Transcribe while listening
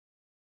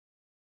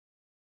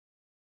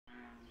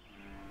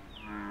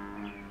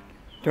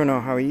Don't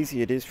know how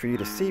easy it is for you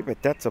to see, but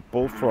that's a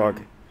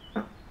bullfrog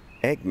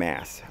egg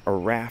mass, a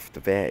raft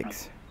of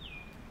eggs.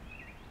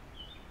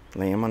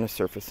 Lay them on the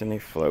surface and they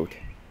float.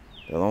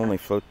 They'll only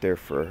float there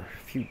for a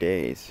few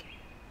days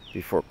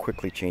before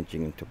quickly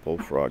changing into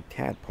bullfrog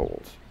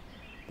tadpoles.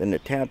 Then the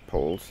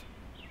tadpoles,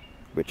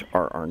 which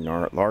are our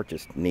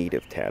largest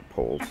native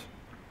tadpoles,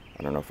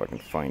 I don't know if I can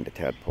find a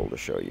tadpole to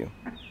show you,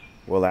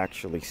 will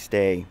actually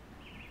stay,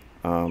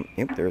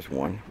 yep, there's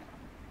one,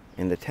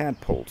 in the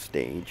tadpole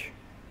stage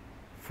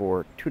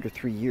for 2 to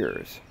 3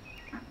 years.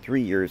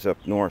 3 years up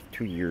north,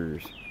 2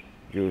 years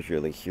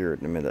usually here in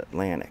the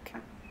mid-Atlantic,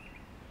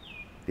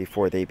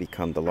 before they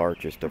become the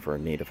largest of our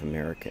Native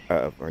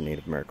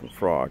American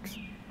frogs,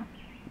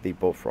 the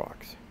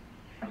bullfrogs.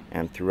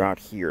 And throughout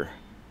here,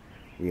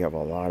 we have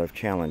a lot of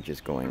challenges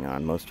going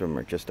on. Most of them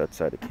are just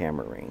outside of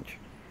camera range,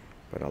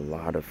 but a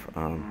lot of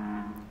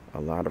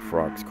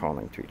frogs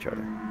calling to each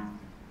other.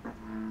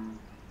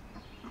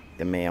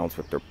 The males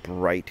with their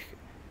bright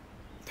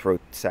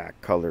throat sac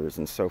colors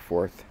and so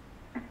forth,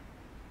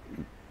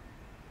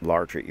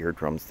 larger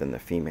eardrums than the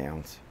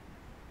females.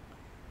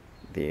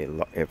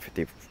 If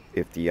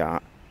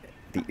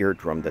the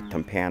eardrum, the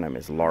tympanum,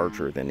 is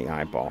larger than the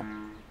eyeball,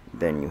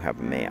 then you have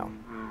a male.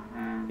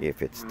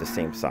 If it's the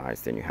same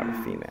size, then you have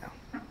a female.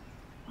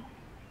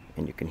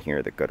 And you can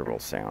hear the guttural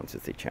sounds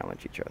as they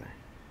challenge each other.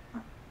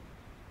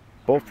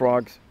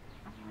 Bullfrogs,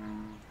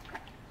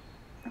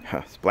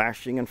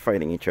 splashing and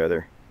fighting each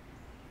other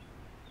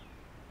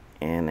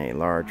in a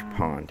large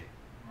pond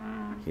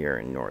here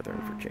in northern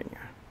Virginia.